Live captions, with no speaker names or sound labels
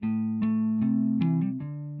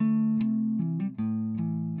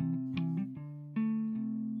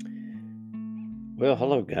Well,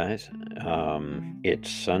 hello, guys. It's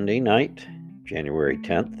Sunday night, January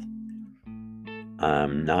 10th.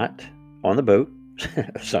 I'm not on the boat,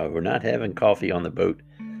 so we're not having coffee on the boat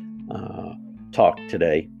uh, talk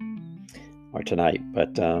today or tonight.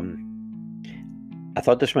 But I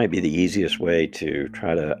thought this might be the easiest way to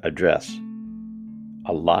try to address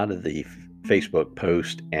a lot of the Facebook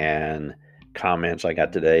posts and comments I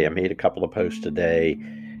got today. I made a couple of posts today,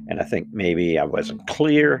 and I think maybe I wasn't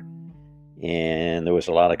clear, and there was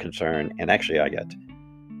a lot of concern. And actually, I got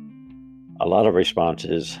a lot of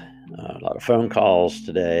responses, a lot of phone calls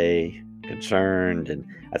today, concerned, and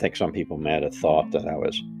I think some people might have thought that I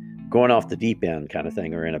was going off the deep end kind of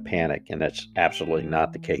thing or in a panic, and that's absolutely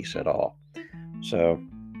not the case at all. So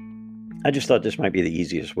I just thought this might be the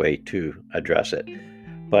easiest way to address it.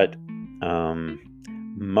 But um,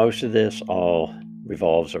 most of this all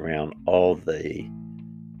revolves around all the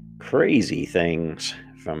crazy things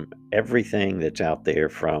from everything that's out there,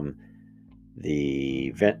 from the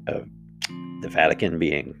event of the Vatican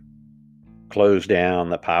being closed down,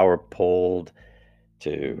 the power pulled,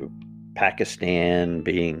 to Pakistan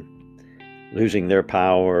being losing their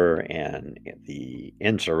power, and the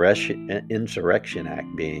Insurrection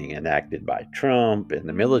Act being enacted by Trump, and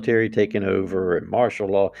the military taking over, and martial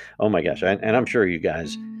law. Oh my gosh! And I'm sure you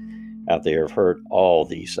guys out there have heard all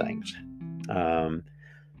these things. Um,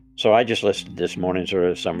 so I just listed this morning sort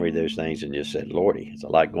of summary of those things and just said, "Lordy, there's a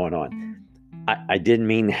lot going on." I didn't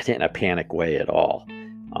mean that in a panic way at all.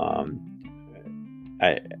 Um,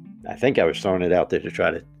 I I think I was throwing it out there to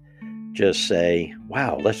try to just say,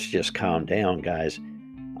 "Wow, let's just calm down, guys."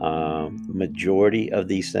 Majority of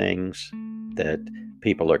these things that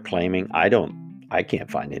people are claiming, I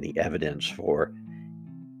can't find any evidence for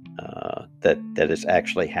that it's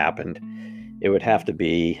actually happened. It would have to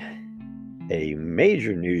be a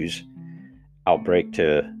major news outbreak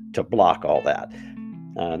to block all that.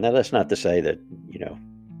 Now, that's not to say that you know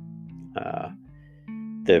uh,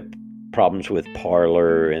 the problems with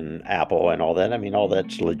Parler and Apple and all that. I mean, all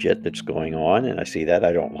that's legit that's going on, and I see that.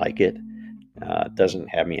 I don't like it. It doesn't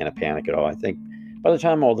have me in a panic at all. I think by the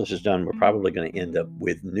time all this is done, we're probably going to end up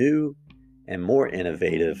with new and more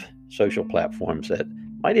innovative social platforms that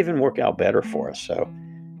might even work out better for us. So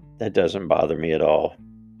that doesn't bother me at all.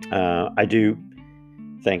 I do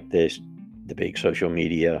think the big social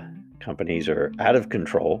media companies are out of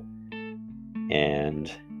control,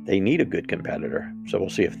 and they need a good competitor. So we'll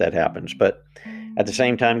see if that happens. But at the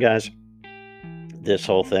same time, guys, this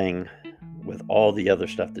whole thing with all the other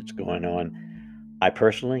stuff that's going on, I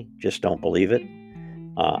personally just don't believe it.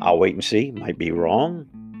 I'll wait and see. Might be wrong.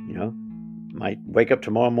 You know, might wake up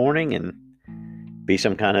tomorrow morning and be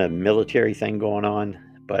some kind of military thing going on.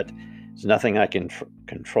 But it's nothing I can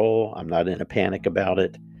control. I'm not in a panic about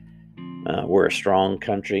it. We're a strong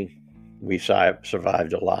country. We've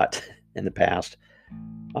survived a lot in the past.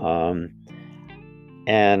 Um,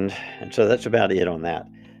 and so that's about it on that.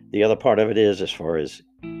 The other part of it is, as far as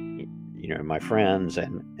my friends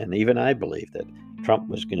and even I believe that Trump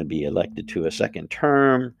was going to be elected to a second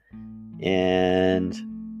term. And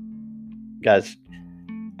guys,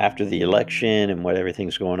 after the election and what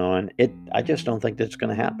everything's going on, I just don't think that's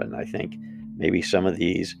going to happen. I think maybe some of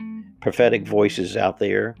these prophetic voices out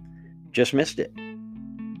there just missed it.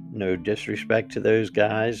 No disrespect to those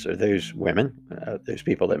guys or those women, those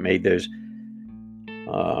people that made those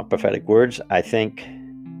prophetic words. I think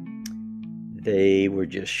they were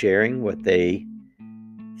just sharing what they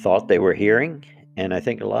thought they were hearing. And I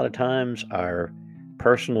think a lot of times our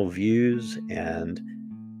personal views and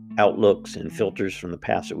outlooks and filters from the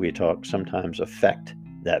past that we talk sometimes affect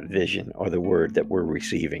that vision or the word that we're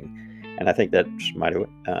receiving. And I think that might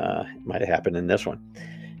have happened in this one.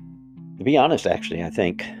 To be honest, actually, I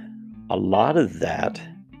think a lot of that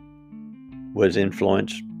was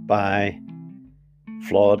influenced by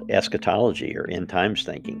flawed eschatology or end times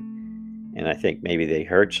thinking. And I think maybe they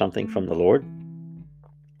heard something from the Lord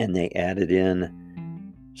and they added in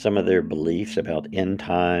some of their beliefs about end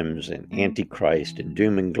times and antichrist and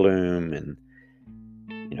doom and gloom. And,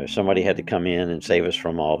 somebody had to come in and save us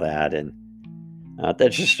from all that. And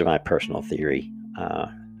that's just my personal theory.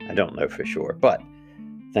 I don't know for sure, but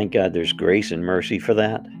thank God there's grace and mercy for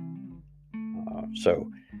that. So,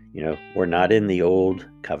 we're not in the old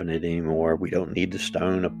covenant anymore. We don't need to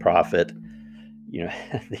stone a prophet.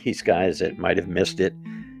 These guys that might have missed it.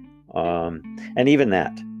 And even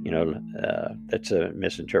that, that's a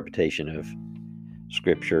misinterpretation of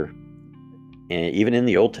Scripture. And even in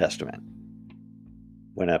the Old Testament,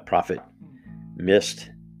 when a prophet missed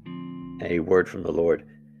a word from the Lord,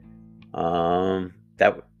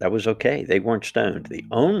 that was okay. They weren't stoned. The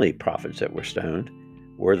only prophets that were stoned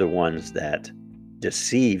were the ones that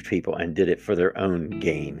deceived people and did it for their own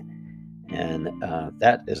gain. And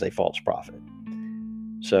that is a false prophet.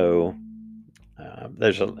 So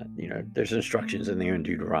there's instructions in there in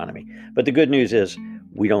Deuteronomy. But the good news is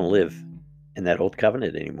we don't live in that old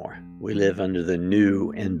covenant anymore. We live under the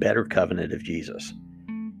new and better covenant of Jesus.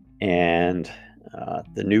 And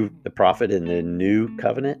the prophet in the new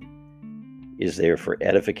covenant is there for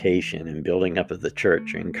edification and building up of the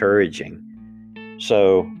church, encouraging.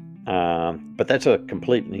 So, but that's a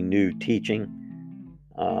completely new teaching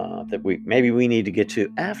that we need to get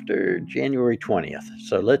to after January 20th.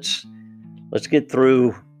 So let's get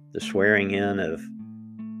through the swearing in of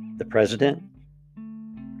the president.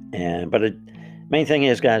 But the main thing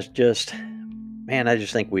is, guys, I just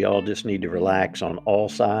think we all just need to relax on all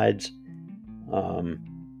sides.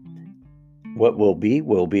 What will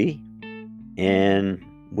be, and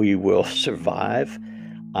we will survive.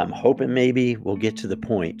 I'm hoping maybe we'll get to the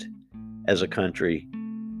point as a country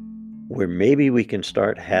where maybe we can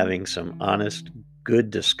start having some honest,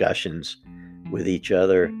 good discussions with each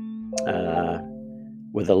other,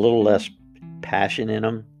 with a little less passion in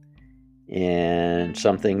them, and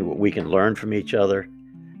something we can learn from each other,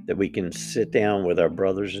 that we can sit down with our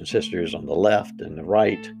brothers and sisters on the left and the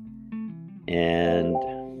right, and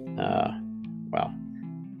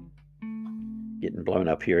getting blown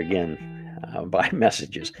up here again by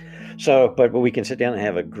messages. So, but we can sit down and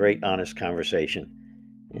have a great, honest conversation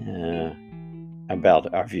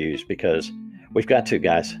about our views, because we've got to,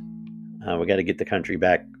 guys. We got to get the country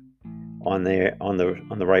back on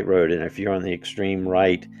the right road. And if you're on the extreme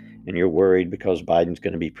right and you're worried because Biden's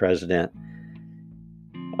going to be president,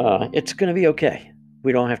 it's going to be okay.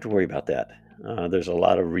 We don't have to worry about that. There's a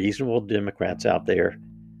lot of reasonable Democrats out there.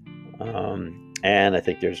 And I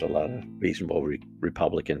think there's a lot of reasonable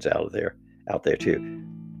Republicans out there too.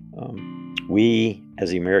 We,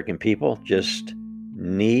 as the American people, just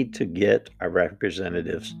need to get our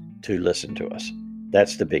representatives to listen to us.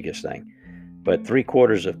 That's the biggest thing. But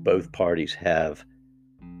 3/4 of both parties have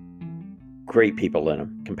great people in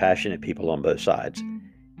them, compassionate people on both sides.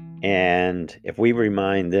 And if we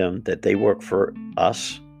remind them that they work for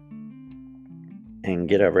us and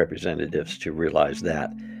get our representatives to realize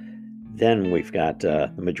that, then we've got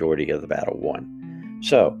the majority of the battle won.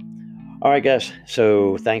 So, all right, guys.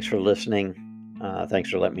 So thanks for listening. Thanks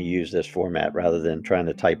for letting me use this format rather than trying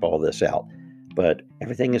to type all this out. But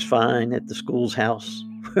everything is fine at the school's house.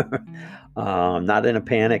 Not in a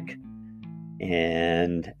panic.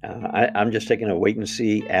 And I'm just taking a wait and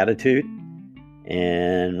see attitude.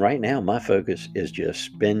 And right now, my focus is just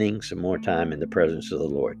spending some more time in the presence of the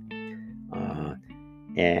Lord.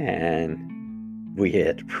 And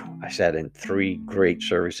I sat in 3 great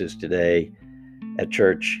services today at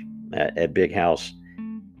church, at Big House.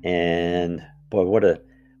 And boy,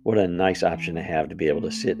 what a nice option to have, to be able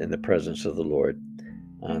to sit in the presence of the Lord.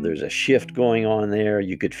 There's a shift going on there.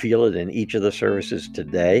 You could feel it in each of the services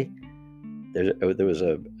today. There was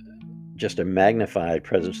just a magnified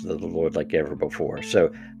presence of the Lord like ever before.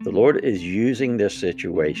 So the Lord is using this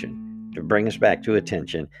situation to bring us back to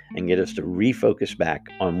attention and get us to refocus back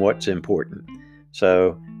on what's important.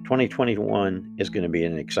 So 2021 is going to be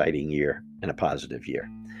an exciting year and a positive year.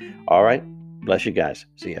 All right. Bless you guys.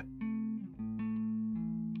 See ya.